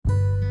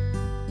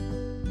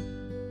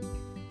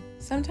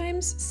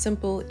Sometimes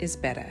simple is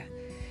better.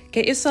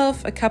 Get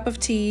yourself a cup of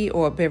tea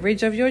or a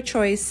beverage of your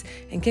choice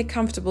and get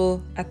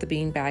comfortable at the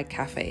Beanbag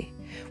Cafe.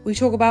 We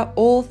talk about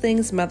all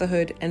things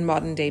motherhood and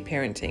modern day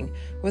parenting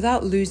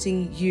without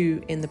losing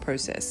you in the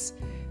process.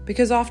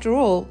 Because after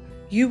all,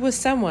 you were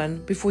someone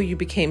before you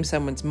became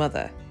someone's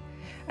mother.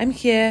 I'm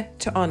here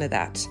to honor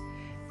that.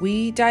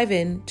 We dive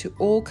into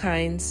all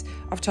kinds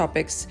of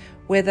topics,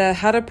 whether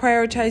how to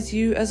prioritize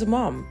you as a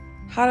mom,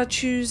 how to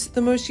choose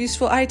the most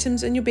useful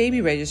items in your baby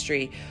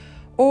registry,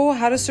 or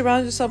how to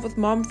surround yourself with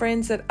mom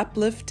friends that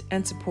uplift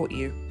and support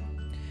you.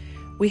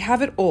 We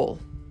have it all.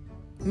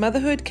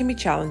 Motherhood can be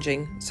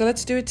challenging, so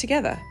let's do it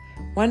together,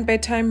 one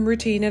bedtime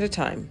routine at a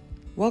time.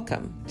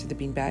 Welcome to the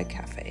Beanbag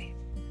Cafe.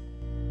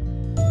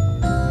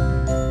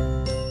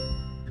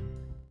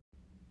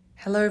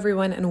 Hello,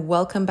 everyone, and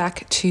welcome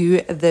back to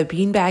the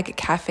Beanbag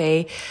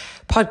Cafe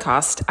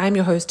podcast. I'm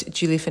your host,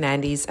 Julie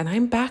Fernandes, and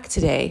I'm back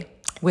today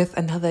with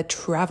another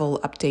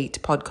travel update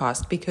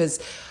podcast because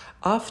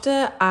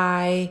after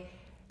I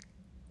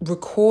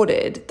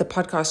recorded the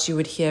podcast you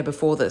would hear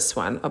before this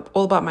one,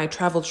 all about my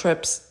travel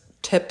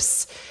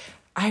tips,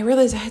 I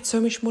realized I had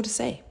so much more to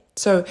say.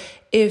 So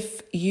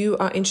if you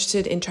are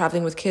interested in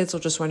traveling with kids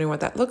or just wondering what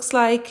that looks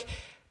like,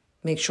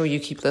 make sure you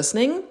keep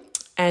listening.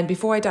 And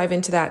before I dive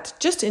into that,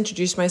 just to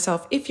introduce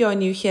myself, if you're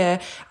new here,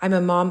 I'm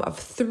a mom of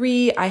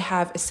 3. I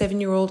have a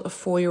 7-year-old, a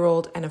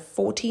 4-year-old, and a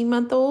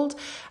 14-month-old.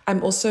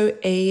 I'm also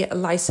a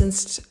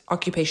licensed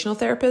occupational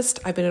therapist.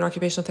 I've been an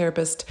occupational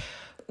therapist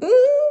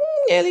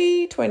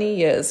nearly 20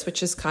 years,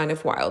 which is kind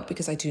of wild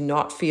because I do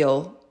not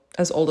feel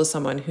as old as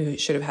someone who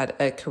should have had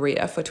a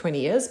career for 20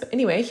 years. But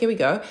anyway, here we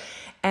go.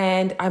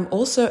 And I'm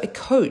also a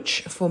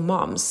coach for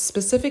moms.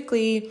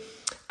 Specifically,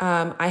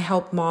 I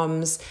help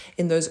moms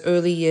in those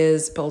early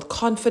years build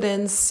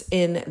confidence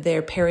in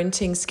their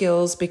parenting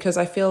skills because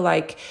I feel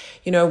like,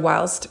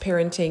 whilst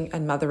parenting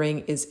and mothering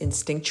is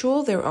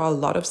instinctual, there are a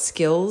lot of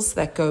skills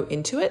that go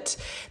into it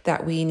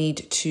that we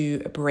need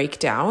to break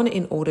down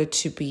in order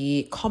to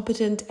be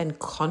competent and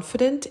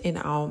confident in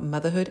our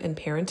motherhood and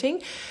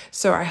parenting.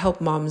 So I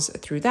help moms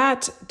through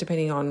that,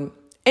 depending on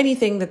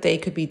anything that they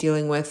could be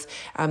dealing with.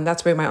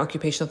 That's where my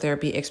occupational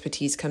therapy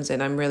expertise comes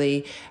in. I'm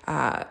really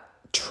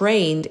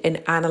trained in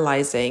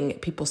analyzing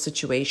people's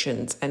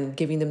situations and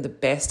giving them the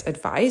best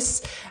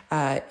advice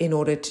in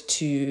order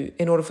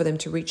for them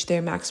to reach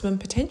their maximum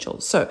potential.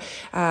 So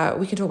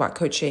we can talk about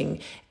coaching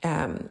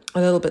a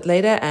little bit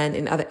later, and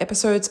in other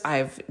episodes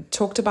I've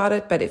talked about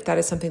it. But if that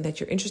is something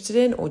that you're interested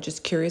in or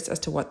just curious as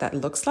to what that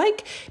looks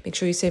like, make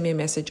sure you send me a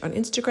message on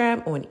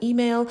Instagram or an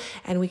email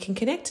and we can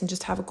connect and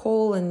just have a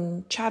call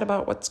and chat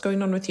about what's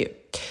going on with you.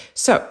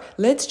 So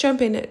let's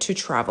jump into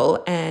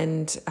travel.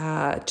 And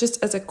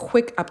just as a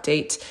quick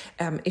update,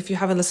 if you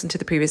haven't listened to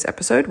the previous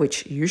episode,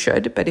 which you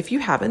should, but if you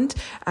haven't,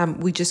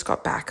 we just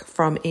got back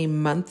from a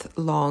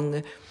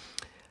month-long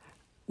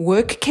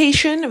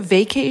vacation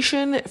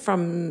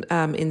from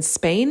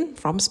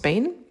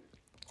Spain.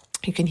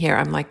 You can hear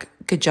I'm like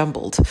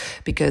jumbled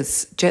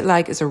because jet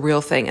lag is a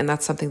real thing, and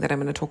that's something that I'm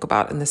going to talk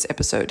about in this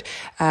episode.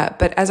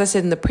 But as I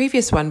said in the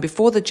previous one,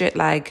 before the jet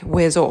lag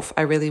wears off,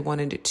 I really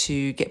wanted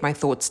to get my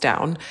thoughts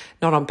down,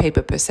 not on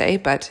paper per se,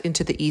 but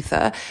into the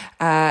ether.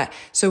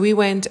 So we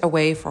went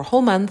away for a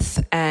whole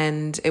month,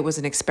 and it was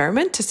an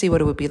experiment to see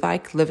what it would be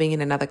like living in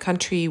another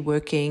country,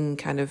 working,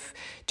 kind of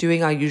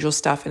doing our usual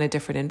stuff in a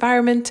different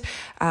environment.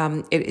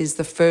 It is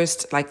the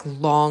first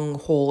long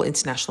haul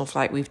international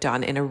flight we've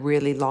done in a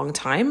really long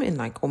time, in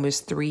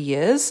almost 3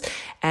 years.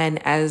 And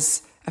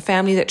as a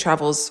family that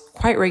travels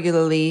quite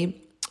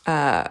regularly,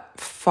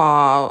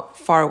 far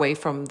away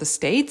from the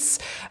States,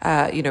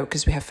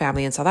 because we have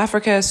family in South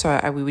Africa.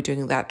 So we were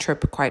doing that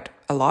trip quite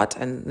a lot.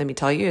 And let me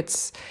tell you,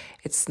 it's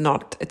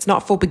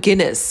not for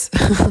beginners,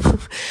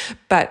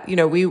 but,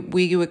 we were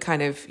we'd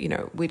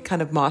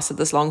kind of mastered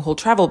this long haul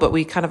travel, but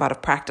we kind of out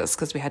of practice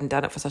because we hadn't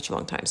done it for such a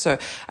long time. So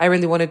I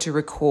really wanted to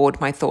record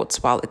my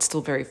thoughts while it's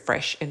still very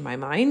fresh in my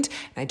mind.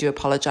 And I do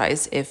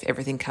apologize if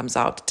everything comes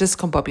out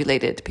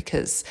discombobulated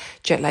because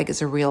jet lag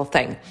is a real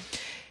thing.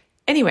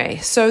 Anyway,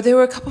 so there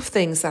were a couple of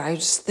things that I was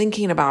just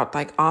thinking about,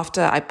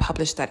 after I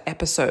published that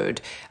episode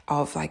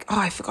of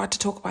I forgot to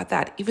talk about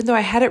that, even though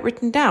I had it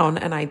written down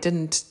and I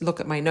didn't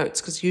look at my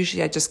notes because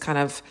usually I just kind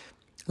of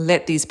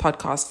let these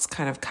podcasts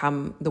kind of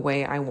come the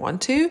way I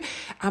want to.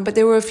 But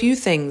there were a few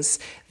things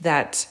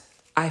that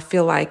I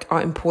feel like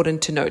are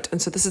important to note.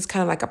 And so this is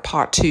kind of like a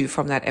part 2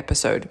 from that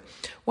episode.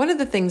 One of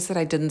the things that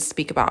I didn't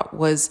speak about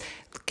was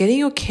getting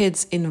your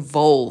kids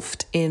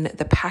involved in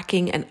the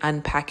packing and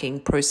unpacking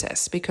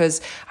process,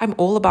 because I'm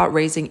all about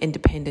raising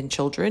independent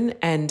children.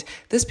 And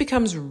this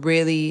becomes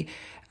really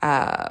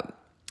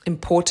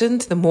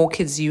important the more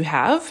kids you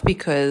have,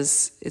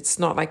 because it's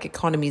not like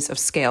economies of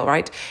scale,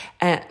 right?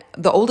 And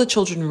the older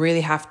children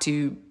really have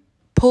to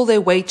pull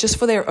their weight just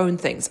for their own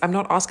things. I'm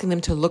not asking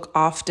them to look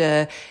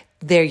after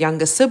their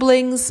younger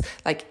siblings,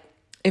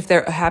 if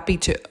they're happy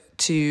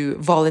to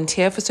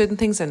volunteer for certain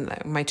things. And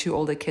my 2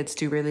 older kids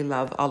do really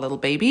love our little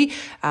baby,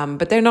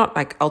 but they're not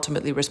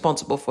ultimately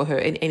responsible for her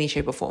in any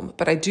shape or form.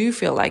 But I do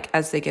feel like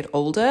as they get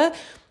older,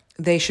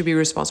 they should be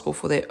responsible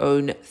for their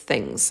own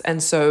things.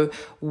 And so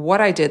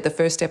what I did, the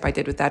first step I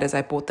did with that is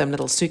I bought them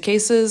little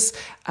suitcases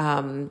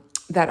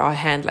that are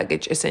hand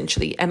luggage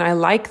essentially. And I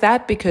like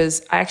that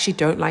because I actually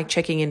don't like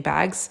checking in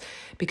bags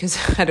because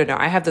I don't know,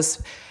 I have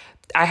this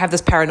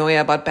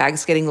paranoia about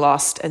bags getting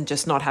lost and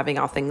just not having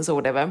our things or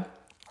whatever.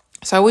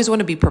 So I always want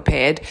to be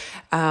prepared.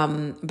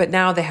 But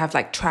now they have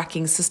like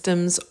tracking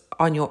systems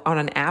on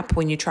an app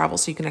when you travel,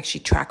 so you can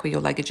actually track where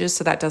your luggage is.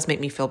 So that does make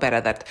me feel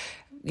better that,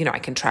 I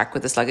can track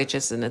where this luggage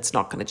is and it's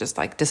not going to just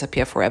like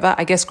disappear forever.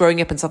 I guess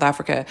growing up in South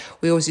Africa,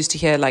 we always used to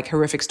hear like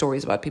horrific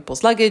stories about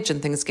people's luggage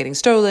and things getting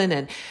stolen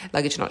and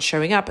luggage not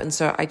showing up. And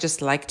so I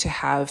just like to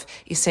have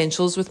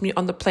essentials with me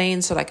on the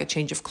plane. So like a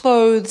change of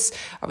clothes,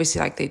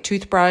 obviously like their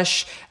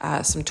toothbrush,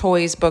 some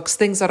toys, books,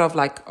 things that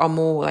are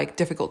more like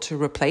difficult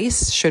to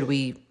replace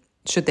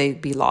should they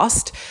be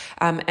lost.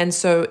 And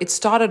so it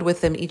started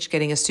with them each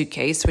getting a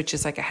suitcase, which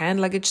is like a hand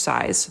luggage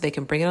size, so they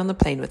can bring it on the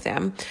plane with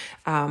them.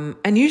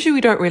 And usually we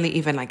don't really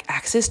even like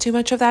access too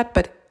much of that,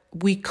 but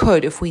we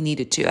could if we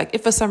needed to. Like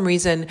if for some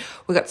reason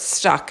we got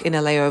stuck in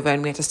a layover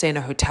and we had to stay in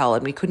a hotel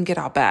and we couldn't get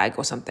our bag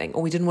or something,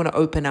 or we didn't want to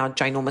open our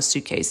ginormous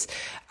suitcase,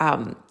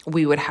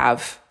 we would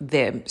have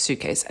their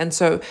suitcase. And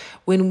so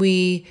when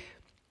we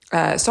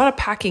started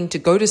packing to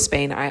go to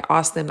Spain, I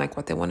asked them like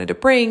what they wanted to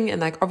bring.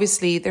 And like,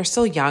 obviously they're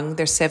still young,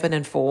 they're 7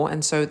 and 4.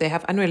 And so they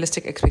have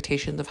unrealistic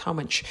expectations of how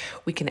much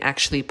we can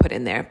actually put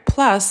in there.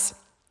 Plus,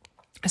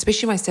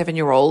 especially my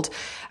 7-year-old,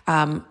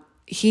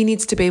 he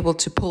needs to be able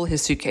to pull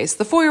his suitcase.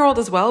 The 4-year-old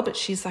as well, but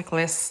she's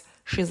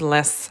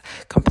less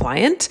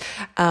compliant.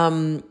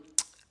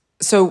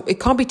 So it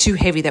can't be too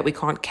heavy that we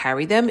can't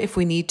carry them if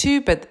we need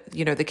to, but,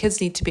 the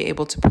kids need to be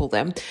able to pull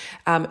them.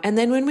 And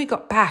then when we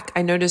got back,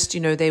 I noticed,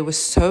 they were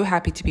so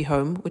happy to be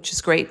home, which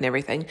is great and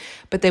everything,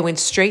 but they went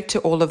straight to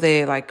all of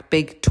their like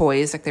big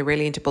toys. Like they're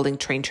really into building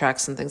train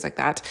tracks and things like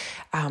that.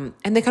 And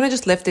they kind of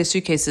just left their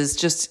suitcases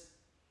just,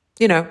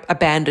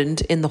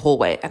 abandoned in the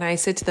hallway. And I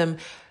said to them,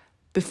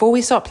 before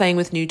we start playing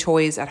with new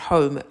toys at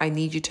home, I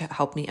need you to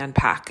help me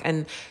unpack.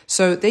 And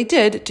so they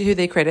did, to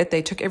their credit.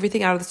 They took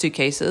everything out of the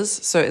suitcases.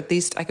 So at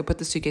least I could put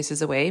the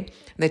suitcases away. And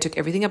they took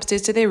everything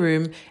upstairs to their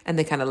room and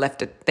they kind of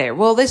left it there.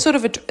 Well,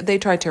 they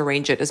tried to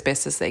arrange it as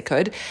best as they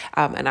could.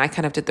 And I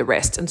kind of did the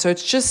rest. And so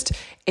it's just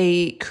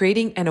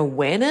creating an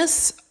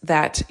awareness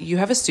that you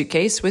have a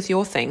suitcase with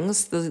your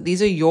things.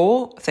 These are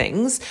your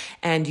things.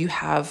 And you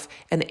have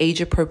an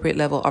age appropriate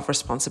level of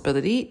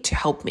responsibility to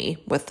help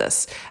me with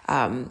this.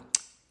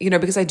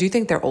 Because I do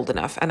think they're old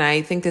enough, and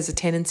I think there's a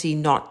tendency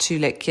not to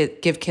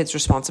give kids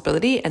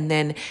responsibility, and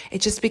then it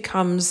just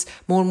becomes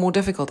more and more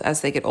difficult as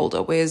they get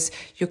older, whereas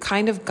you're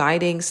kind of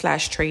guiding /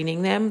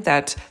 training them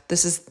that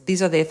these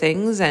are their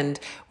things, and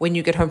when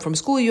you get home from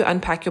school, you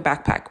unpack your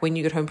backpack. When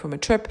you get home from a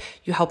trip,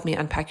 you help me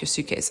unpack your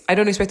suitcase. I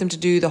don't expect them to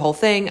do the whole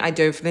thing. I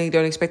definitely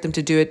don't expect them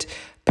to do it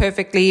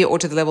perfectly or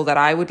to the level that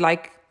I would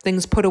like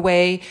things put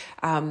away.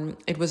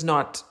 It was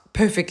not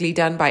perfectly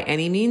done by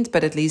any means,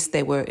 but at least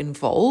they were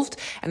involved.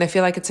 And I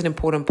feel like it's an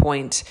important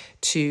point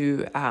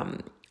to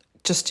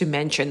just to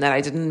mention that I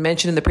didn't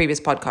mention in the previous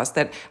podcast,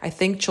 that I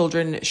think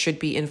children should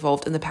be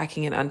involved in the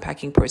packing and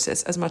unpacking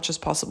process as much as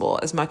possible,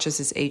 as much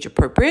as is age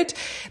appropriate.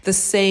 The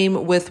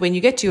same with when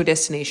you get to your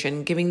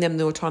destination, giving them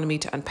the autonomy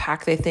to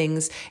unpack their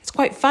things. It's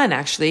quite fun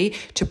actually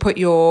to put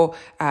your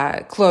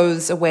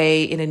clothes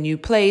away in a new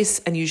place.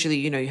 And usually,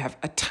 you have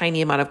a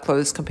tiny amount of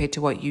clothes compared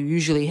to what you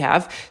usually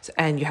have,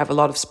 and you have a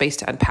lot of space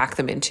to unpack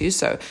them into.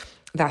 So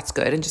that's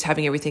good. And just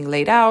having everything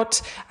laid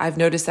out. I've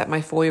noticed that my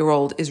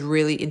 4-year-old is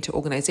really into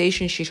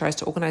organization. She tries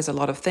to organize a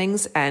lot of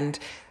things. And,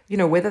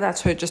 whether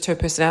that's just her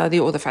personality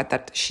or the fact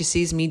that she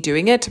sees me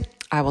doing it,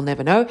 I will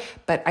never know.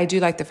 But I do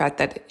like the fact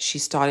that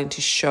she's starting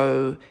to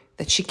show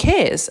that she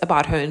cares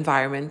about her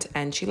environment,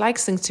 and she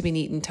likes things to be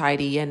neat and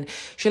tidy, and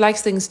she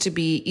likes things to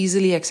be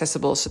easily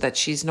accessible so that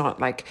she's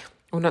not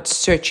we're not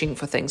searching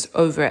for things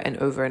over and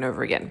over and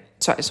over again.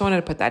 So I just wanted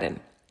to put that in.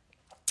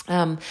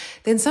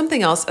 Then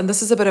something else, and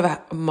this is a bit of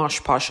a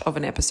mosh posh of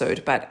an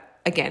episode, but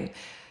again,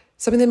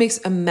 something that makes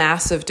a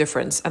massive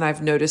difference, and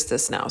I've noticed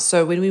this now.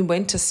 So when we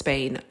went to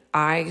Spain,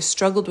 I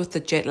struggled with the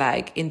jet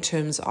lag in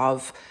terms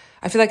of,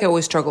 I feel like I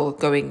always struggle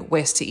going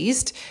west to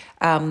east,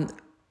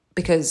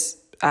 because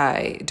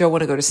I don't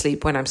want to go to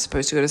sleep when I'm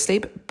supposed to go to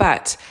sleep,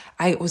 but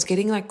I was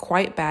getting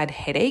quite bad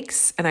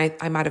headaches, and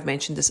I might have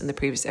mentioned this in the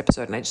previous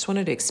episode, and I just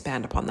wanted to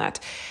expand upon that.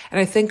 And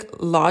I think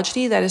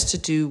largely that is to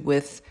do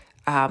with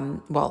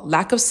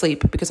lack of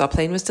sleep, because our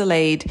plane was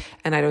delayed,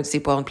 and I don't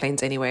sleep well on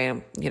planes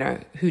anyway.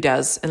 Who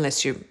does,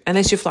 unless you're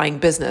flying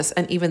business.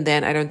 And even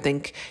then, I don't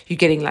think you're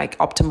getting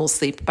optimal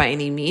sleep by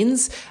any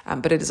means,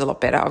 but it is a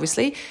lot better,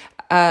 obviously.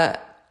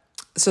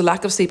 So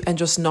lack of sleep and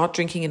just not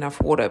drinking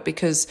enough water,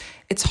 because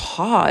it's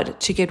hard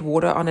to get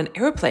water on an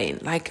airplane.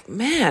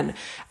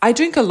 I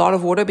drink a lot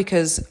of water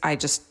because I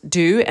just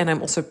do. And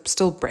I'm also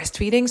still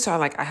breastfeeding. So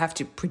I have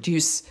to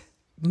produce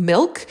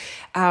milk.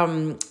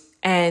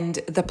 And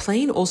the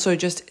plane also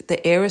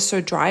the air is so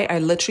dry. I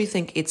literally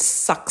think it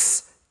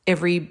sucks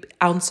every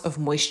ounce of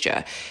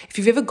moisture. If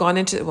you've ever gone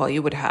into, well,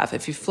 you would have,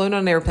 if you've flown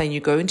on an airplane,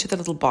 you go into the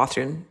little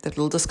bathroom, that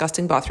little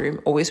disgusting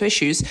bathroom, always wear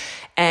shoes,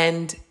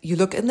 and you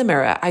look in the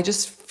mirror. I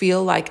just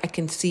feel like I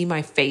can see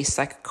my face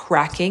like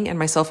cracking and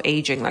myself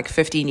aging like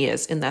 15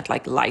 years in that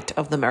like light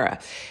of the mirror.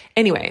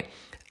 Anyway,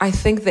 I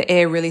think the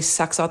air really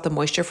sucks out the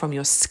moisture from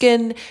your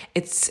skin.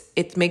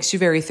 It makes you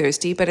very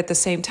thirsty, but at the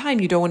same time,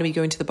 you don't want to be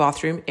going to the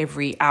bathroom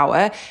every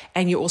hour.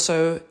 And you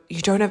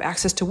don't have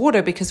access to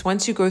water, because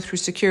once you go through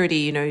security,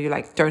 you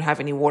like don't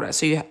have any water.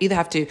 So you either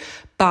have to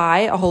buy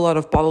a whole lot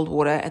of bottled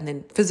water and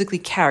then physically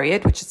carry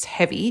it, which is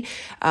heavy.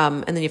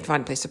 And then you have to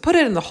find a place to put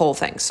it and the whole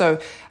thing.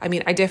 So, I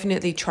mean, I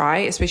definitely try,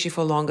 especially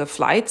for longer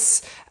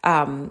flights.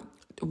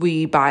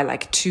 We buy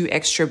like 2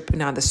 extra,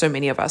 now there's so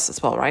many of us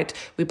as well, right?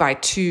 We buy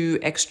 2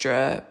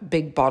 extra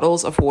big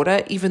bottles of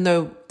water, even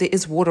though there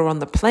is water on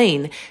the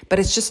plane, but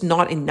it's just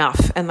not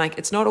enough. And like,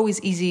 it's not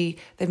always easy.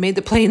 They've made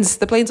the planes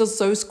are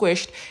so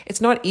squished. It's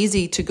not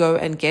easy to go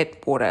and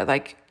get water.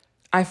 Like,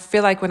 I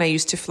feel like when I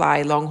used to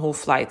fly long haul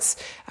flights,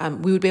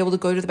 we would be able to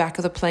go to the back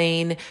of the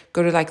plane,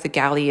 go to like the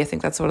galley, I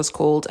think that's what it's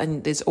called.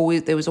 And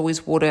there was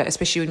always water,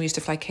 especially when we used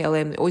to fly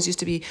KLM. There always used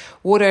to be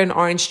water and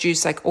orange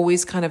juice, like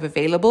always kind of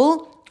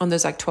available on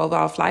those like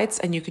 12-hour flights,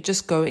 and you could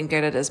just go and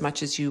get it as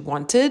much as you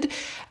wanted.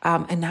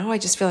 And now I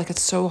just feel like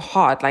it's so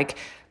hard. Like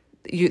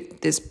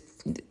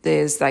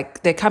there's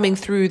like, they're coming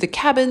through the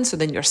cabin, so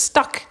then you're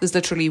stuck. There's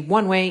literally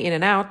one way in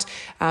and out.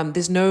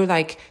 There's no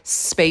like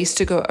space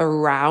to go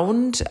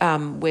around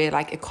where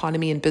like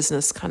economy and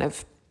business kind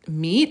of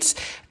meet.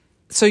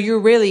 So you're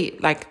really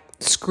like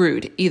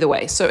screwed either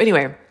way. So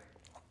anyway,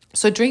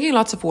 so drinking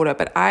lots of water,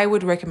 but I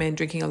would recommend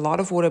drinking a lot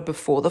of water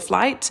before the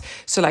flight.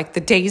 So like the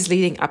days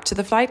leading up to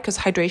the flight, because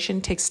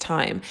hydration takes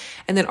time.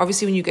 And then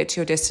obviously when you get to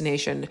your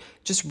destination,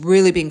 just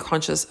really being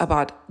conscious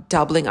about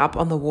doubling up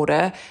on the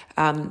water,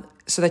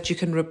 so that you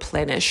can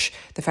replenish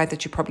the fact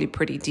that you're probably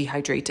pretty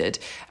dehydrated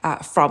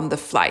from the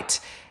flight.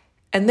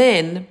 And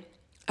then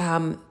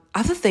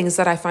other things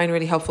that I find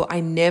really helpful, I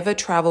never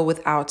travel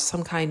without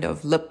some kind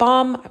of lip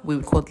balm. We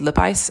would call it lip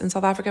ice in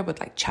South Africa, but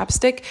like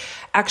chapstick.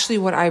 Actually,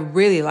 what I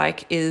really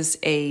like is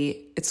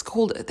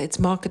it's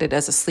marketed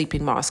as a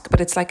sleeping mask, but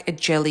it's like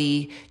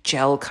a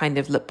gel kind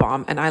of lip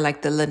balm. And I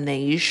like the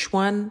Laneige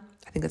one.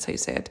 I think that's how you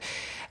say it.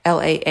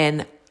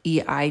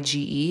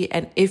 Laneige.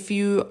 And if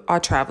you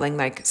are traveling,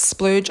 like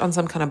splurge on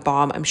some kind of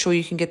balm. I'm sure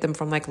you can get them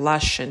from like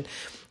Lush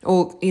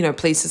or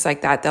places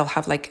like that. They'll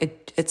have like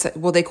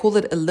they call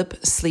it a lip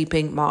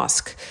sleeping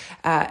mask.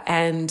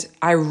 And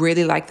I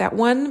really like that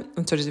one.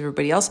 And so does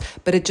everybody else,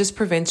 but it just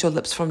prevents your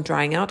lips from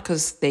drying out,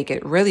 because they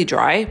get really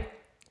dry,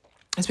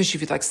 especially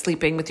if you're like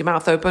sleeping with your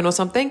mouth open or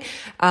something.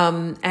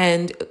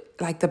 And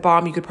like the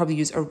balm you could probably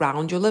use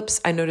around your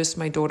lips. I noticed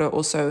my daughter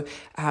also,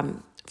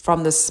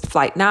 from this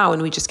flight now,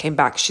 and we just came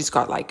back, she's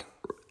got like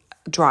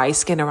dry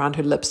skin around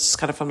her lips, just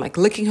kind of from like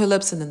licking her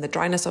lips and then the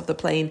dryness of the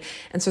plane.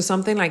 And so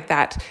something like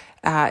that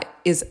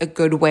is a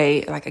good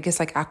way. Like I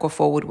guess like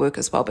Aquaphor would work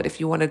as well, but if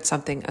you wanted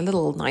something a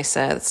little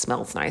nicer, that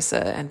smells nicer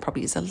and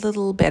probably is a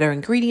little better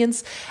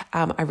ingredients,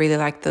 I really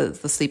like the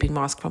sleeping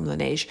mask from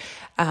Laneige.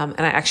 And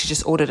I actually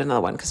just ordered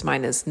another one because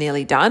mine is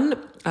nearly done.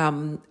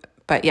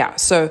 But yeah,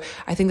 so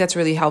I think that's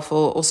really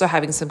helpful. Also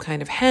having some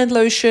kind of hand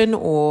lotion,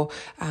 or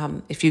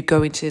if you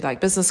go into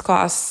like business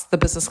class, the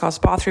business class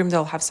bathroom,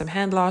 they'll have some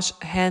hand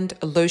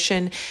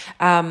lotion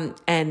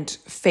and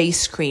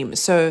face cream.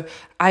 So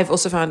I've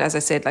also found, as I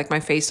said, like my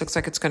face looks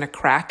like it's going to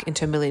crack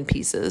into a million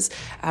pieces.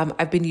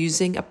 I've been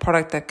using a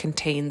product that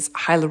contains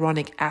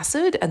hyaluronic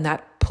acid, and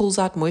that pulls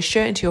out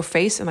moisture into your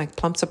face and like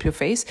plumps up your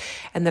face.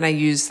 And then I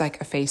use like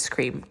a face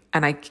cream,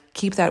 and I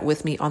keep that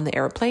with me on the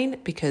airplane,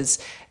 because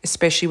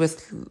especially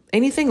with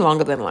anything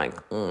longer than like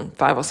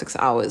 5 or 6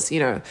 hours,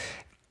 you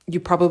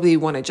probably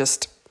want to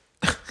just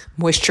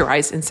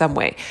moisturize in some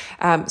way.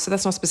 So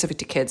that's not specific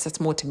to kids. That's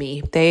more to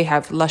me. They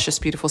have luscious,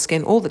 beautiful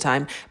skin all the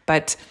time,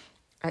 but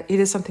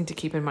it is something to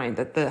keep in mind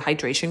that the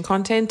hydration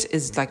content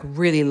is like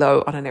really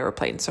low on an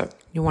airplane. So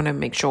you want to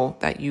make sure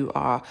that you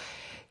are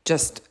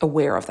just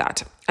aware of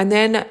that. And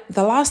then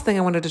the last thing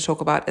I wanted to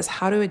talk about is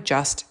how to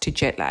adjust to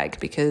jet lag,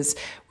 because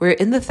we're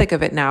in the thick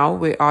of it now.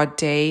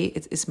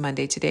 It's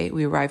Monday today.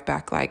 We arrived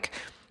back like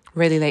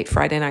really late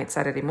Friday night,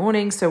 Saturday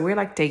morning. So we're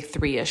like day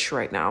 3-ish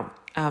right now.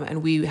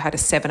 And we had a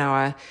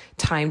 7-hour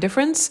time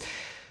difference.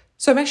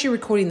 So I'm actually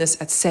recording this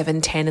at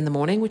 7:10 in the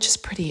morning, which is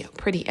pretty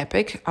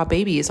epic. Our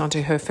baby is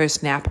onto her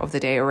first nap of the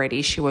day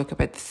already. She woke up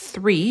at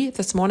 3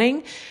 this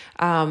morning.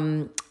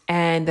 And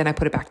then I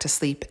put her back to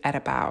sleep at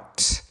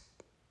about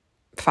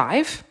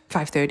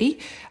 5:30.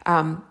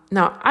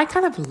 Now I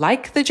kind of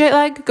like the jet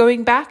lag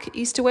going back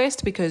east to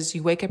west, because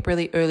you wake up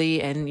really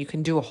early and you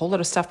can do a whole lot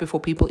of stuff before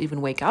people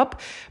even wake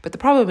up. But the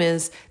problem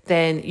is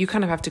then you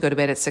kind of have to go to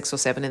bed at 6 or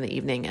 7 in the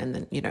evening, and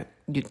then,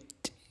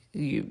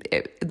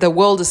 the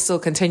world is still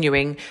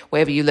continuing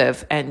wherever you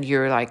live, and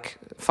you're like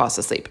fast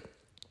asleep.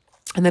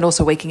 And then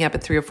also waking up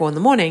at 3 or 4 in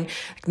the morning,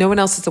 like no one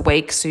else is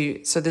awake. So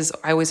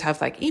I always have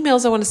like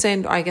emails I want to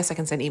send. I guess I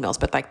can send emails,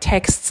 but like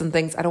texts and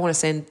things I don't want to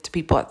send to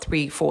people at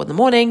 3, 4 in the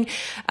morning,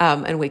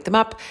 and wake them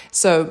up.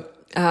 So,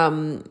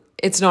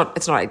 it's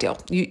not ideal.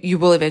 You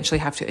will eventually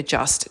have to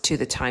adjust to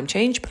the time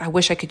change, but I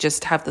wish I could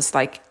just have this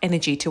like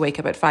energy to wake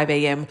up at 5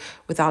 a.m.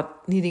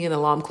 without needing an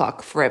alarm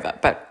clock forever,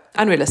 but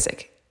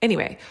unrealistic.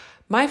 Anyway,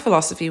 my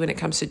philosophy when it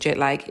comes to jet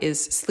lag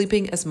is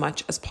sleeping as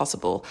much as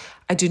possible.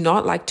 I do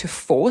not like to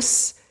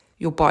force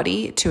your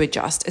body to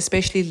adjust,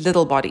 especially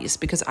little bodies,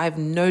 because I've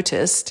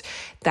noticed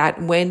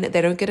that when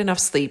they don't get enough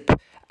sleep,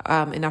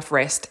 enough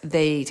rest,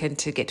 they tend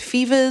to get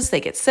fevers, they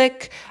get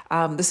sick.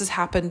 This has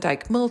happened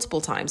like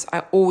multiple times. I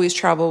always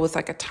travel with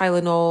like a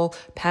Tylenol,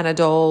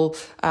 Panadol,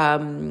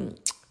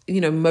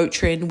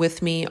 Motrin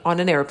with me on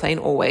an airplane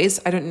always.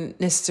 I don't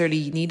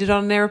necessarily need it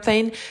on an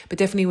airplane, but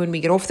definitely when we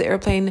get off the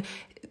airplane,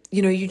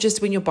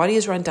 when your body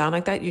is run down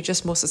like that, you're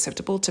just more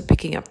susceptible to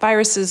picking up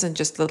viruses and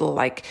just little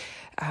like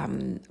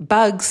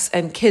bugs,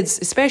 and kids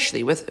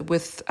especially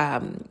with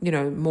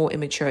more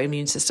immature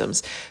immune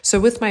systems. So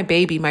with my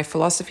baby, my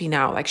philosophy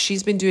now, like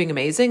she's been doing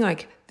amazing.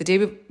 Like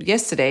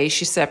yesterday,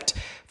 she slept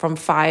from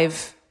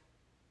 5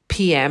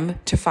 p.m.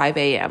 to 5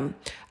 a.m.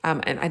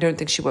 And I don't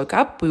think she woke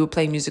up. We were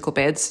playing musical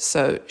beds,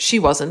 so she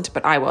wasn't,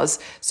 but I was.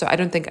 So I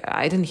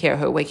didn't hear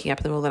her waking up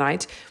in the middle of the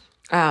night.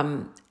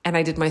 And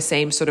I did my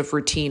same sort of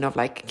routine of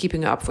like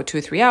keeping her up for 2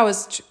 or 3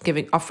 hours,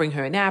 offering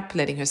her a nap,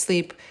 letting her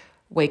sleep,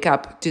 wake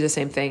up, do the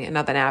same thing,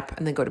 another nap,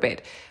 and then go to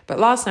bed. But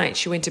last night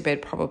she went to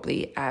bed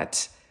probably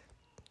at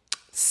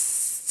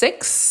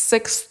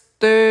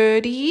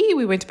 6:30.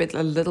 We went to bed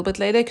a little bit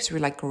later because we were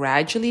like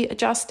gradually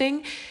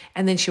adjusting.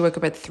 And then she woke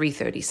up at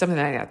 3:30, something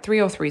like that, 3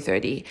 or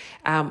 3:30,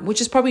 which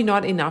is probably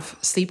not enough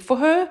sleep for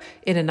her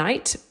in a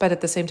night. But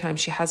at the same time,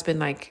 she has been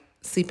like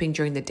sleeping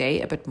during the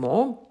day a bit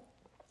more.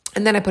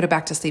 And then I put her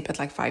back to sleep at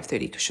like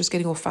 5:30 because she was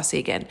getting all fussy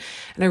again.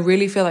 And I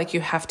really feel like you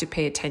have to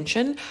pay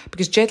attention,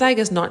 because jet lag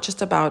is not just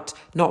about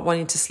not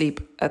wanting to sleep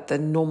at the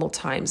normal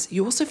times.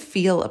 You also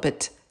feel a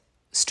bit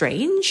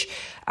strange.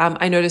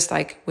 I noticed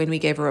like when we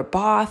gave her a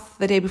bath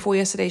the day before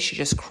yesterday, she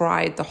just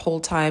cried the whole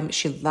time.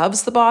 She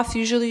loves the bath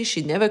usually.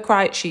 She never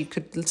cried. She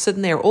could sit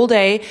in there all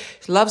day.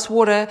 She loves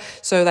water.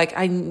 So like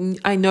I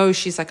know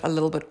she's like a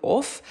little bit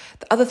off.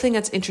 The other thing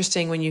that's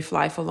interesting when you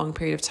fly for a long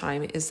period of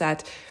time is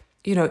that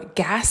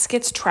gas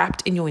gets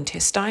trapped in your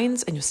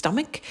intestines and your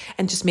stomach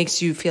and just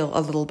makes you feel a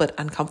little bit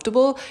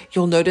uncomfortable.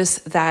 You'll notice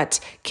that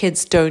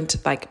kids don't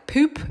like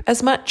poop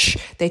as much.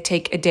 They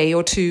take a day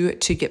or two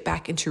to get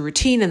back into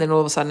routine. And then all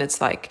of a sudden it's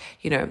like,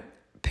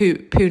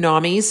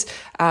 poo-namis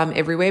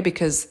everywhere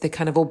because they're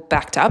kind of all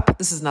backed up.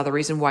 This is another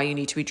reason why you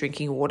need to be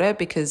drinking water,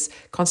 because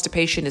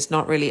constipation is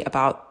not really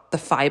about the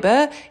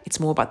fiber.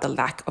 It's more about the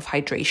lack of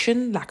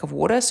hydration, lack of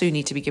water. So you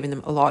need to be giving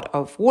them a lot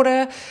of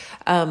water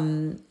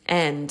and,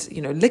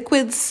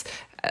 liquids,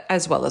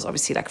 as well as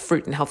obviously like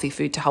fruit and healthy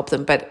food to help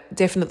them. But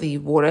definitely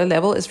water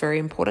level is very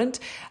important.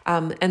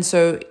 And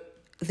so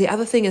the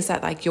other thing is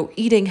that like your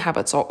eating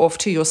habits are off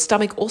too. Your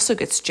stomach also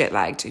gets jet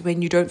lagged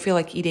when you don't feel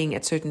like eating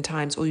at certain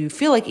times, or you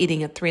feel like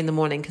eating at 3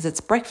 a.m. because it's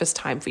breakfast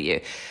time for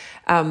you.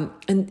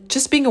 And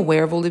just being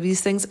aware of all of these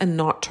things and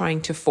not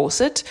trying to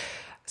force it.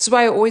 That's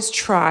why I always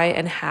try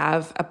and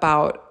have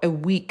about a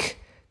week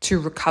to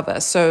recover.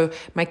 So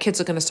my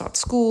kids are going to start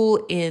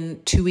school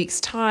in 2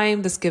 weeks'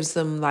 time. This gives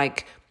them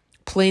like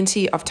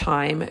plenty of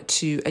time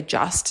to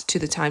adjust to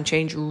the time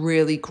change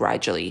really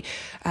gradually.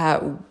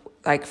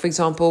 Like, for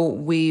example,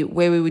 where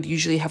we would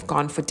usually have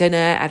gone for dinner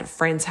at a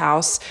friend's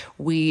house,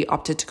 we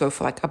opted to go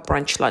for like a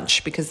brunch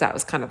lunch because that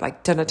was kind of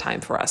like dinner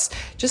time for us.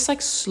 Just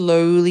like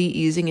slowly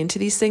easing into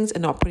these things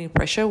and not putting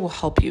pressure will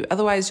help you.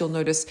 Otherwise, you'll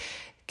notice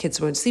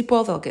kids won't sleep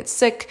well, they'll get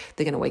sick,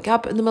 they're going to wake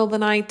up in the middle of the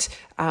night.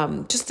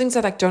 Just things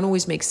that like don't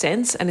always make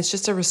sense. And it's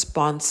just a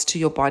response to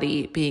your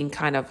body being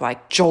kind of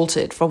like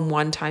jolted from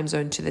one time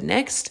zone to the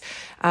next.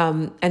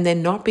 And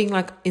then not being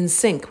like in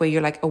sync where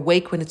you're like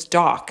awake when it's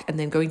dark and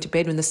then going to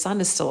bed when the sun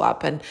is still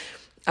up. And,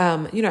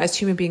 as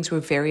human beings,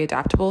 we're very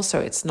adaptable. So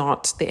it's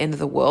not the end of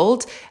the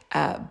world,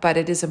 but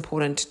it is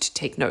important to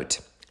take note.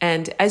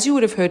 And as you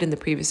would have heard in the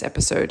previous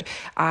episode,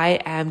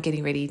 I am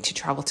getting ready to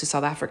travel to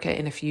South Africa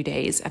in a few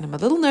days. And I'm a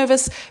little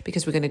nervous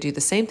because we're going to do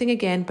the same thing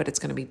again, but it's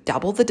going to be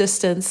double the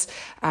distance.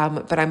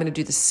 But I'm going to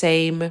do the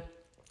same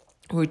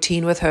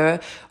routine with her.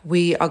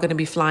 We are going to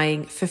be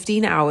flying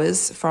 15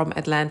 hours from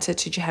Atlanta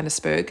to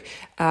Johannesburg.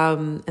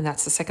 And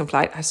that's the second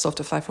flight. I still have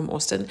to fly from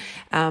Austin.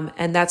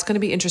 And that's going to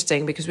be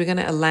interesting because we're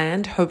going to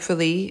land,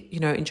 hopefully,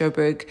 in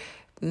Joburg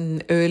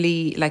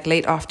early, like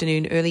late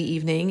afternoon, early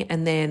evening.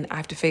 And then I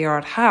have to figure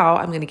out how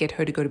I'm going to get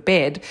her to go to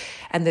bed.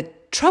 And the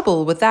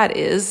trouble with that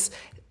is,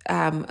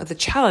 the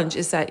challenge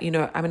is that, I'm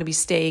going to be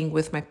staying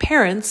with my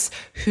parents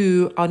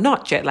who are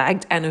not jet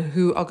lagged and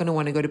who are going to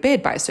want to go to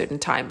bed by a certain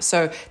time.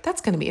 So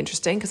that's going to be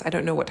interesting because I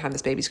don't know what time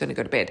this baby's going to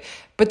go to bed.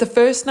 But the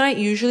first night,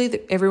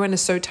 usually everyone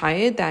is so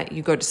tired that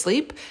you go to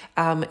sleep.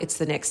 It's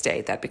the next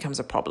day that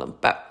becomes a problem.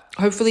 But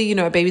hopefully,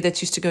 a baby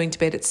that's used to going to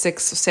bed at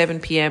 6 or 7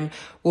 p.m.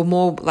 will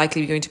more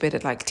likely be going to bed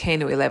at like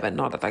 10 or 11,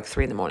 not at like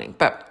 3 a.m.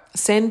 But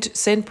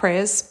send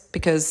prayers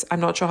because I'm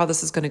not sure how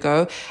this is going to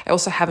go. I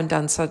also haven't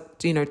done such,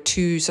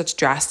 two such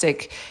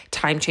drastic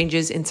time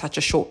changes in such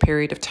a short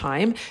period of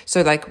time.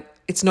 So like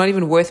it's not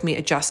even worth me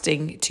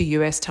adjusting to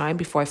US time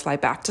before I fly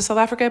back to South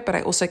Africa, but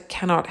I also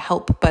cannot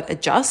help but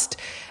adjust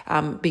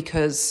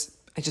because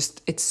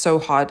it's so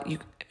hard.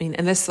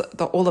 Unless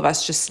all of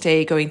us just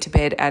stay going to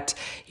bed at,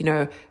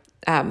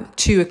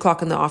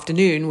 2:00 in the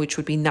afternoon, which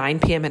would be 9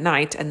 p.m. at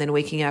night, and then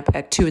waking up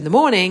at 2 in the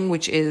morning,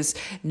 which is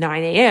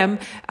 9 a.m.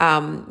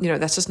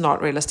 That's just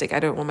not realistic. I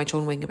don't want my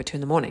children waking up at 2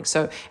 in the morning.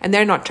 So, and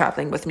they're not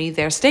traveling with me.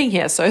 They're staying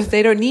here. So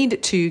they don't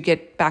need to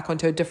get back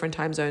onto a different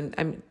time zone.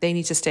 They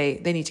need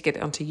to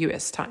get onto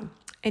US time.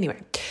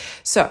 Anyway,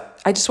 so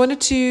I just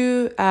wanted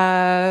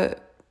to,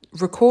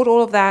 record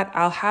all of that.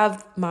 I'll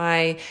have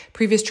my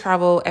previous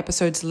travel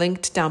episodes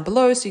linked down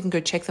below so you can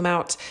go check them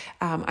out.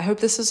 I hope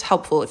this is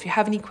helpful. If you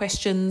have any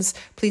questions,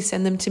 please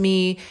send them to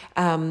me.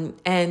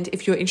 And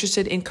if you're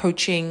interested in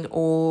coaching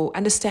or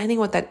understanding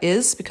what that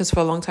is, because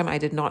for a long time I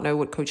did not know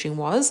what coaching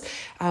was.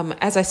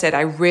 As I said,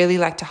 I really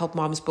like to help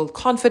moms build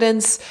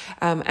confidence.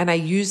 And I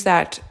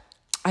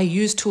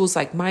use tools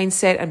like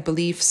mindset and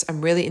beliefs.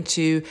 I'm really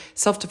into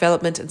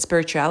self-development and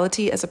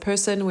spirituality as a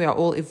person. We are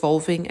all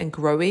evolving and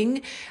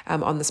growing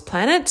on this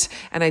planet.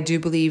 And I do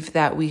believe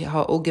that we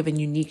are all given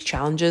unique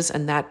challenges,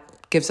 and that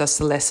gives us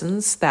the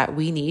lessons that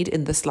we need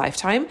in this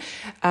lifetime.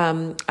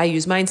 I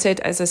use mindset.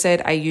 As I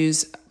said, I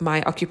use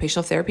my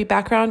occupational therapy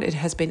background. It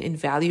has been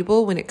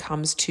invaluable when it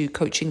comes to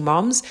coaching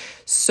moms.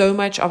 So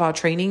much of our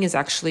training is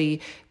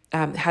actually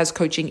has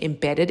coaching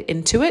embedded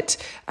into it.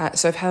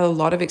 So I've had a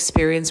lot of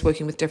experience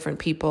working with different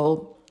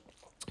people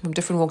from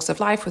different walks of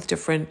life with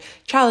different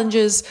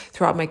challenges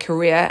throughout my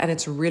career. And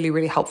it's really,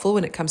 really helpful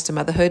when it comes to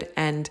motherhood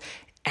and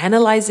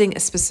analyzing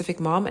a specific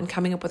mom and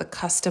coming up with a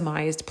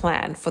customized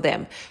plan for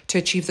them to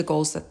achieve the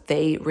goals that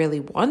they really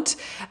want.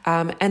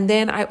 And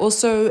then I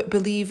also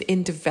believe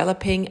in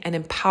developing and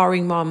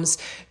empowering moms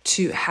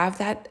to have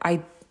that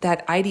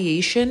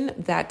ideation,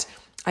 that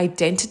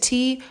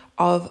identity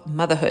of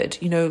motherhood.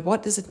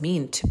 What does it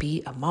mean to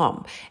be a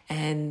mom?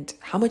 And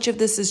how much of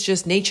this is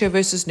just nature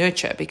versus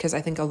nurture? Because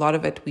I think a lot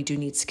of it, we do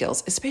need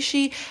skills,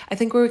 especially I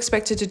think we're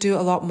expected to do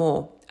a lot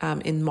more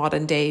in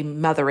modern day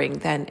mothering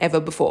than ever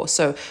before.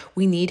 So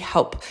we need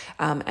help,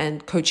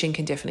 and coaching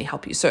can definitely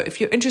help you. So if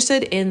you're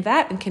interested in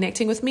that and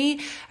connecting with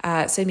me,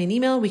 send me an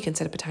email. We can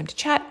set up a time to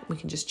chat. We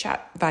can just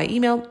chat via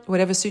email,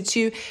 whatever suits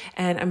you.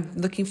 And I'm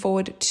looking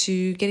forward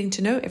to getting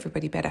to know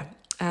everybody better.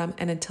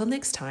 And until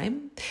next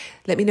time,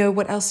 let me know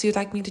what else you'd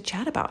like me to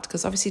chat about,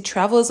 because obviously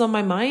travel is on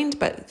my mind,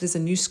 but there's a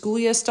new school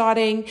year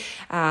starting,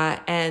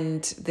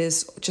 and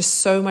there's just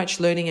so much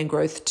learning and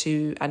growth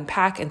to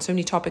unpack and so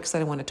many topics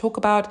that I want to talk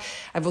about.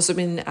 I've also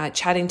been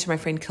chatting to my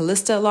friend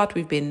Callista a lot.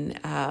 We've been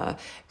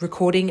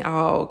recording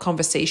our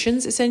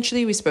conversations,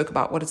 essentially. We spoke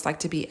about what it's like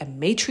to be a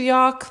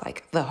matriarch,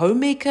 like the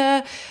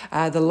homemaker,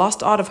 the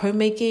lost art of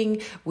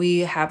homemaking. We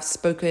have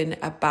spoken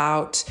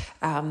about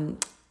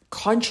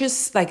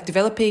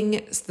developing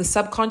the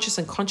subconscious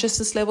and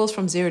consciousness levels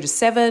from 0 to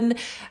 7.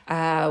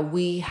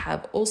 We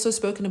have also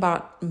spoken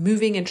about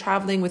moving and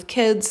traveling with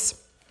kids.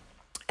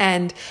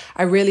 And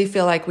I really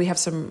feel like we have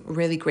some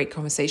really great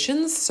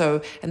conversations.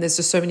 And there's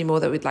just so many more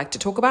that we'd like to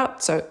talk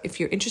about. So if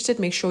you're interested,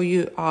 make sure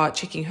you are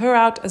checking her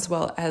out as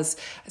well as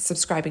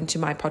subscribing to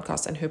my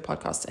podcast and her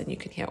podcast, and you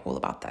can hear all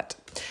about that.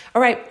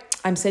 All right.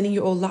 I'm sending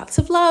you all lots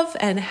of love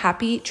and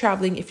happy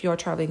traveling if you're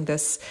traveling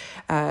this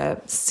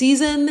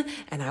season,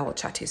 and I will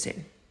chat to you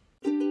soon.